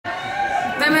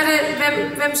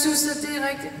Hvem synes, at det er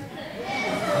rigtigt?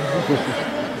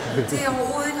 Det er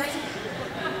overhovedet ikke rigtigt.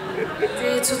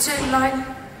 Det er totalt løgn.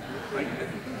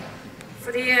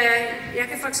 Fordi jeg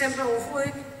kan for eksempel overhovedet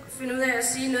ikke finde ud af at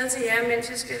sige noget til jer, mens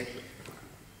jeg skal.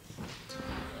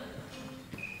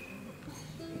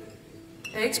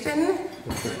 Er det ikke spændende?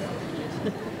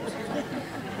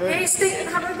 Hey Sten,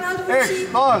 har du ikke noget, du vil sige?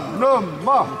 Ekstra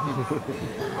nummer!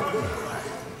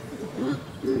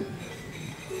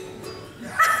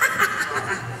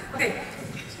 Okay.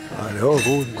 Ej, det var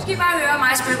godt. Nu skal I bare høre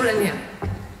mig spille på den her.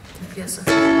 Det bliver så.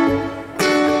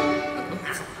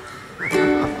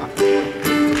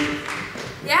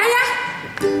 Ja.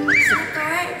 Så går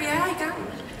af, vi er i gang.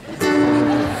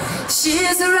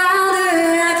 She's around her,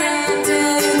 I can't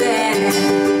tell you that.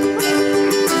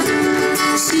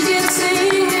 She can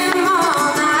sing him all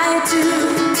night too.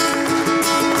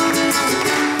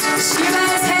 She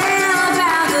might tell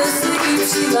about the sleep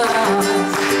she lost.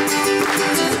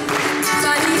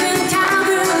 But even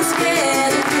cowgirls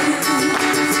get it too.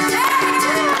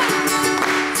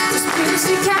 Those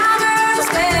pretty cowgirls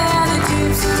bear the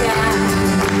gypsy guy.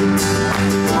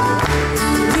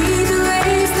 Lead the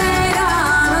race they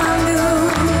don't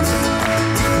lose.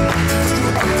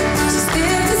 She's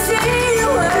still to see the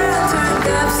world turned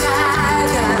upside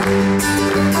down.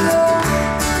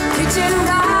 Kitchen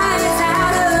lights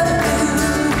out of the blue.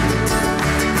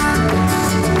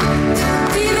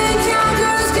 Even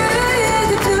cowgirls get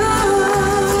the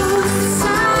blues.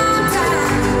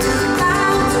 Sometimes I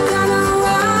don't know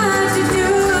what to do.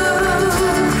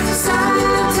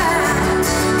 Sometimes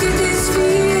get this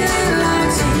feeling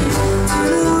like she's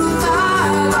too far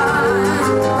gone.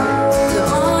 The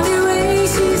only way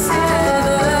she's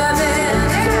ever been.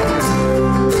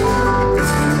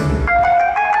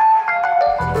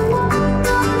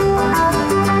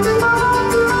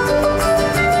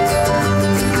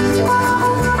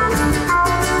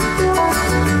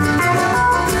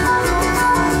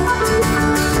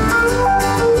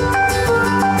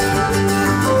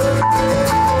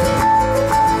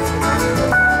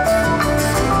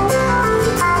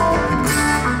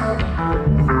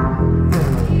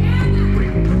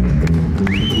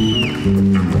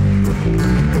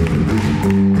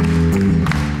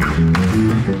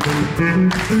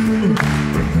 Thank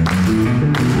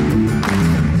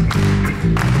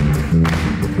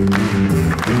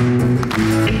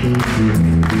you.